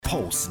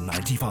Pulse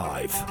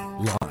 95.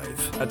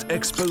 Live at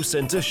Expo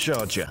Centre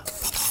Sharjah.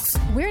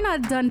 We're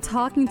not done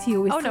talking to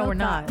you. Oh, no, we're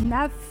not.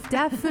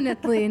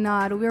 Definitely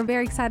not. We're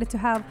very excited to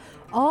have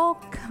all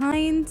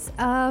kinds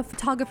of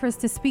photographers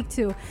to speak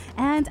to.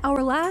 And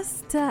our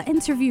last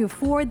interview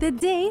for the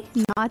day,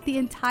 not the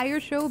entire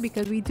show,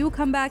 because we do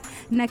come back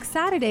next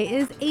Saturday,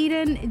 is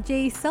Aidan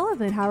J.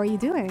 Sullivan. How are you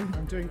doing?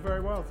 I'm doing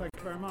very well. Thank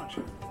you very much.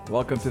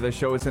 Welcome to the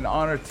show. It's an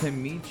honor to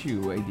meet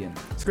you, Aidan.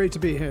 It's great to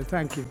be here.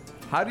 Thank you.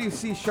 How do you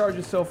see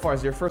Sharjah so far?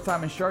 Is it your first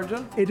time in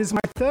Sharjah? It is my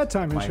third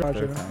time in My third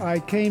Sharjah. time. I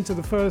came to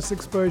the first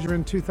exposure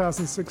in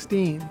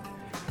 2016.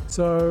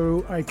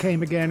 So I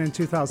came again in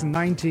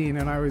 2019,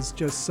 and I was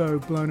just so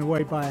blown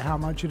away by how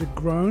much it had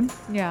grown.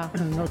 Yeah.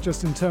 And not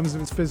just in terms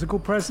of its physical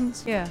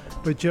presence, Yeah.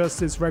 but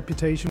just its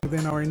reputation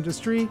within our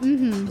industry.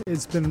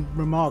 It's been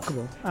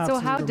remarkable. So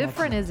how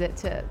different is it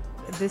to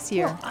this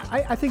year? Well,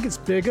 I think it's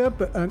bigger,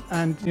 but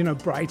and you know,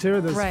 brighter.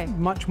 There's Right.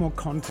 much more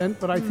content.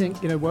 But I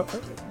think, you know,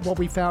 what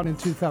we found in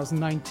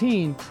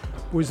 2019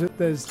 was that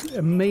there's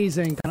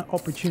amazing kind of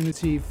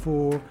opportunity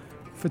for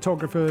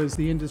photographers,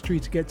 the industry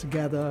to get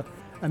together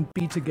and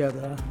be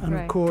together. And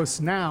Right. of course,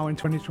 now in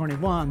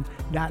 2021,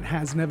 that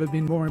has never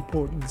been more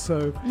important.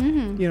 So,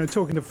 you know,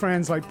 talking to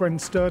friends like Brendan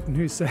Sturton,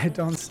 who said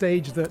on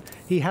stage that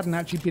he hadn't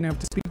actually been able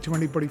to speak to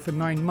anybody for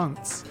 9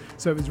 months.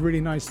 So it was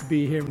really nice to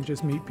be here and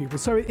just meet people.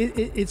 So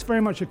it's very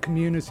much a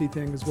community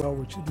thing as well,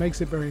 which makes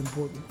it very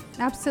important.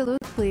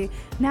 Absolutely.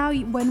 Now,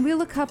 when we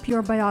look up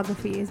your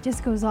biography, it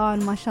just goes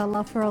on,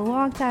 mashallah, for a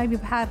long time.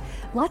 You've had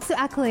lots of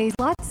accolades,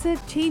 lots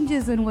of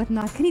changes and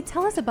whatnot. Can you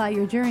tell us about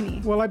your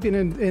journey? Well, I've been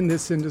in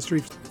this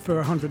industry for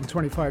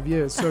 125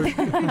 years, so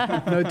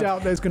no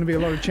doubt there's going to be a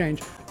lot of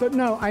change. But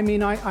no, I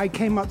mean, I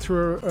came up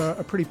through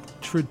a pretty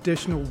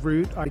traditional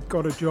route. I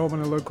got a job in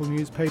a local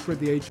newspaper at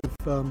the age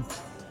of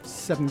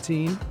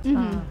 17.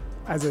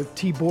 As a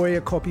T-boy,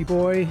 a copy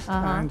boy.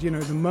 And, you know,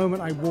 the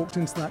moment I walked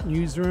into that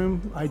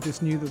newsroom, I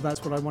just knew that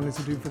that's what I wanted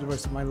to do for the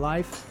rest of my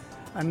life.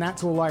 And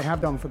that's all I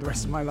have done for the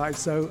rest of my life.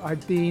 So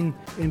I've been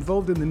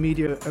involved in the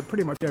media at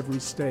pretty much every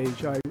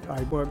stage.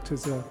 I worked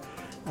as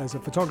a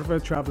photographer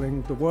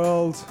traveling the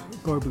world,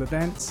 global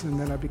events, and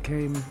then I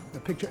became a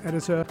picture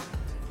editor,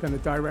 then a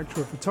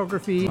director of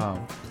photography.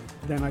 Wow.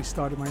 Then I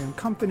started my own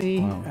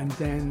company, Wow. and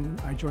then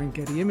I joined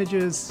Getty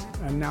Images,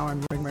 and now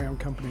I'm running my own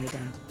company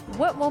again.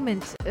 What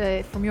moment,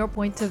 from your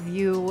point of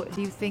view, do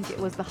you think it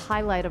was the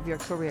highlight of your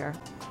career?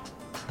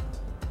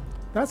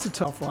 That's a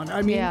tough one.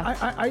 I mean, Yeah.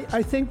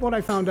 I think what I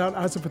found out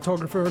as a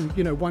photographer, and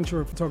you know, once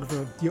you're a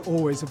photographer, you're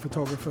always a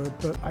photographer,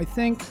 but I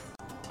think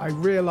I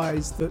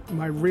realized that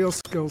my real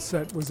skill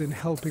set was in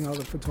helping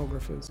other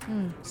photographers.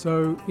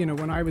 So, you know,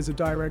 when I was a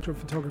director of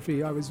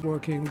photography, I was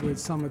working with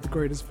some of the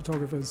greatest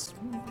photographers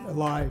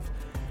alive.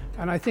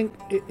 And I think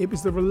it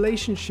was the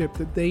relationship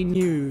that they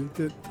knew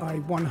that I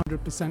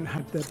 100%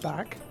 had their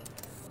back,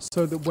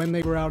 so that when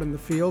they were out in the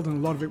field, and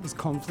a lot of it was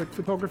conflict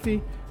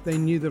photography, they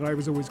knew that I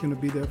was always going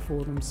to be there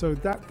for them. So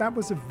that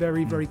was a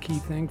very, very key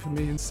thing for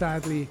me. And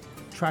sadly,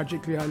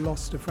 tragically, I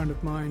lost a friend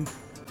of mine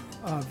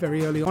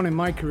very early on in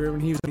my career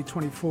when he was only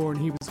 24,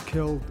 and he was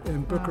killed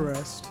in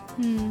Bucharest.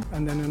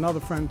 And then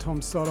another friend,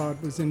 Tom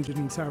Stoddard, was injured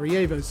in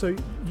Sarajevo. So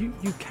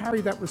you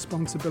carry that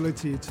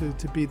responsibility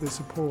to be the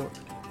support.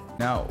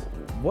 Now,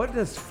 what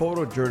does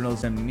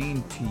photojournalism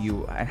mean to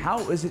you, and how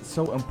is it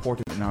so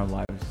important in our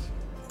lives?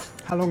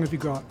 How long have you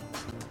got?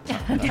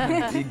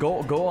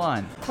 Go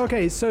on.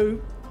 Okay, so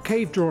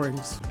cave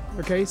drawings,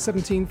 okay,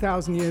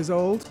 17,000 years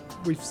old.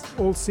 We've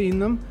all seen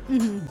them.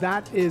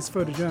 That is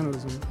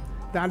photojournalism.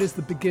 That is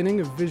the beginning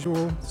of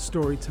visual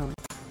storytelling.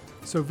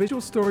 So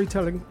visual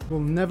storytelling will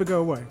never go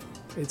away.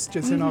 It's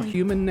just in our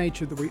human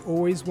nature that we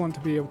always want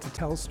to be able to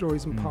tell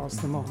stories and pass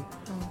them on.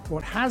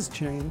 What has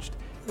changed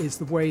is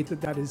the way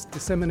that that is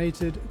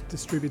disseminated,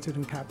 distributed,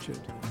 and captured.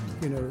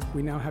 You know,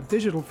 we now have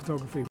digital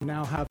photography. We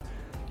now have,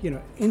 you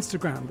know,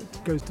 Instagram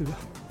that goes to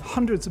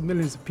hundreds of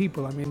millions of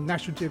people. I mean,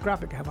 National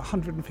Geographic have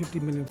 150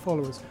 million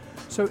followers.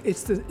 So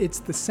it's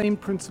the same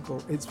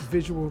principle. It's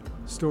visual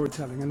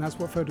storytelling, and that's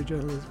what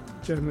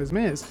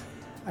photojournalism is.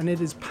 And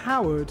it is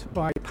powered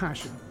by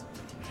passion.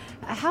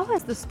 How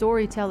has the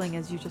storytelling,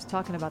 as you're just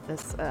talking about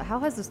this, how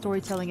has the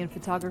storytelling in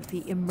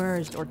photography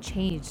emerged or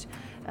changed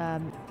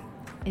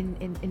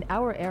in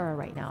our era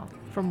right now,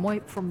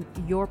 from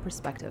your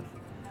perspective?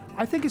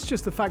 I think it's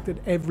just the fact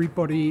that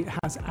everybody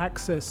has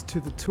access to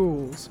the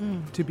tools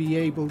to be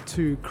able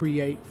to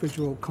create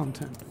visual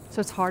content.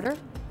 So it's harder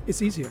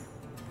It's easier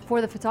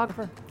for the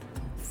photographer.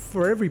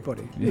 for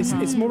everybody.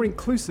 It's more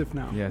inclusive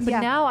now. Yes. But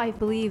Yeah. now I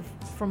believe,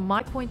 from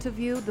my point of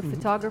view, the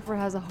photographer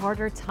has a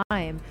harder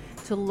time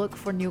to look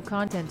for new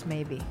content,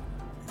 maybe.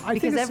 I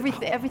Because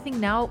think everything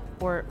now,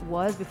 or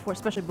was before,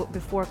 especially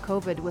before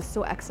COVID, was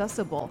so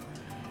accessible,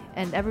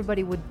 and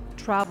everybody would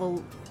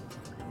travel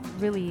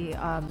really.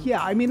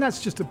 Yeah, I mean,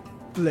 that's just a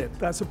blip.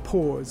 That's a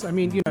pause. I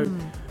mean, you know,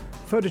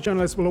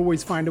 photojournalists will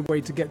always find a way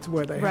to get to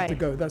where they have to Right.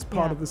 go. That's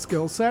part Yeah. of the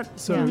skill set.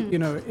 So, Yeah. you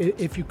know,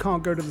 if you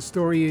can't go to the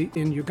story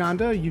in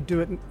Uganda, you do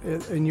it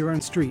in your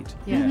own street.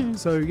 Yeah.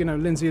 So, you know,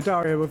 Lindsay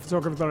Adario, a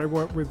photographer that I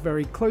work with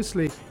very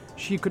closely,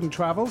 she couldn't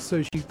travel,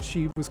 so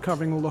she was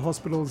covering all the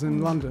hospitals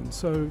in London.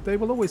 So they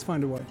will always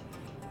find a way.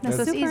 That's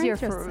So it's super easier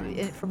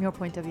interesting. from your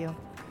point of view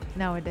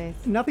nowadays.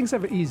 Nothing's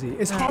ever easy.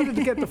 It's harder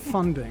to get the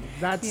funding.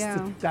 That's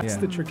Yeah. that's Yeah.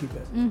 the tricky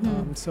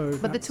bit. So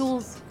But the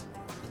tools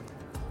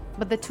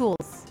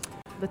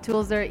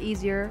they're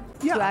easier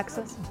Yeah. to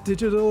access.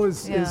 digital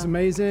is Yeah.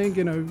 amazing.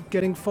 You know,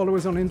 getting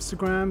followers on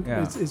Instagram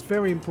Yeah. is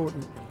very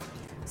important.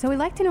 So we'd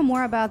like to know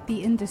more about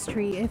the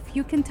industry. If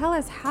you can tell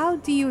us, how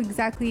do you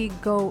exactly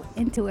go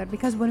into it?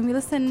 Because when we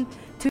listen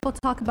to people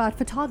talk about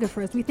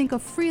photographers, we think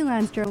of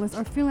freelance journalists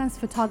or freelance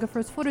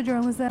photographers,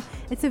 photojournalism.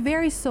 It's a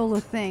very solo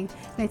thing.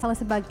 Can you tell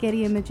us about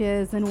Getty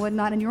Images and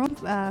whatnot and your own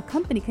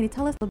company? Can you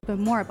tell us a little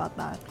bit more about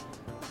that?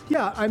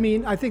 Yeah, I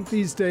mean, I think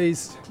these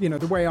days, you know,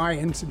 the way I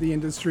entered the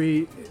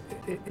industry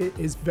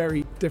is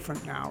very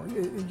different now.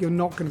 You're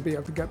not going to be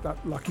able to get that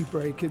lucky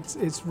break.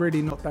 It's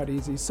really not that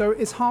easy. So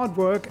it's hard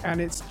work,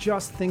 and it's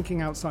just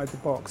thinking outside the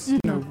box. You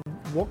know,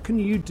 what can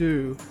you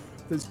do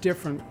that's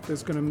different,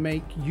 that's going to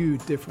make you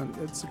different,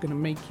 that's going to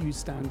make you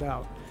stand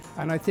out?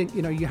 And I think,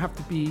 you know, you have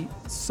to be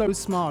so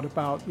smart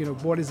about, you know,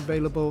 what is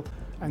available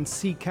and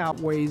seek out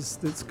ways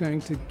that's going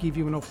to give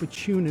you an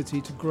opportunity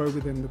to grow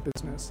within the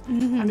business.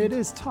 And it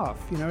is tough,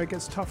 you know, it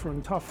gets tougher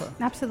and tougher.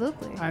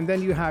 Absolutely. And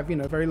then you have, you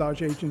know, very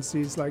large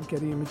agencies like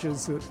Getty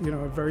Images that, you know,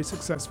 are very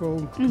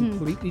successful,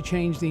 completely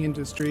changed the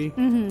industry,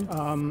 you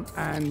know,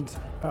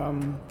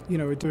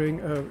 are doing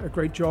a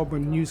great job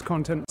on news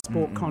content,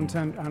 sport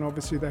content, and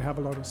obviously they have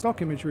a lot of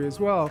stock imagery as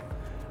well.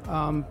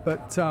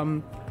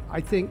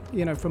 I think,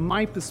 you know, from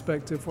my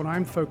perspective, what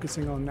I'm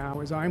focusing on now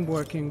is I'm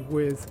working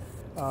with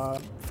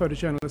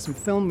photojournalists and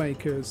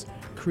filmmakers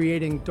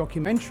creating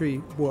documentary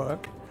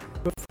work,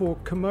 but for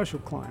commercial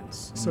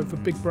clients. So for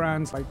big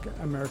brands like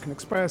American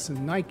Express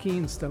and Nike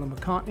and Stella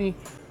McCartney,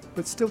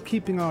 but still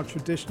keeping our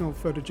traditional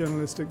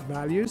photojournalistic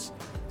values,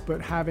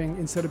 but having,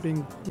 instead of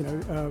being, you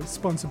know,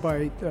 sponsored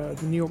by the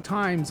New York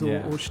Times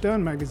or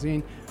Stern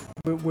magazine,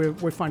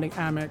 we're finding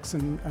Amex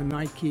and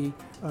Nike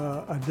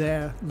are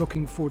there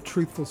looking for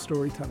truthful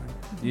storytelling.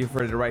 You've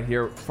heard it right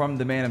here from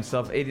the man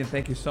himself. Adrian,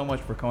 thank you so much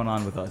for coming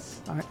on with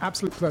us.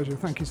 Absolute pleasure.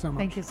 Thank you so much.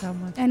 Thank you so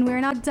much. And we're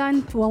not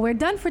done. Well, we're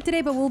done for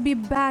today, but we'll be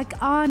back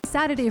on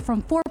Saturday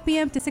from 4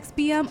 p.m. to 6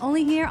 p.m.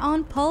 only here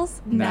on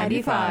Pulse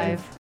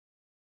 95.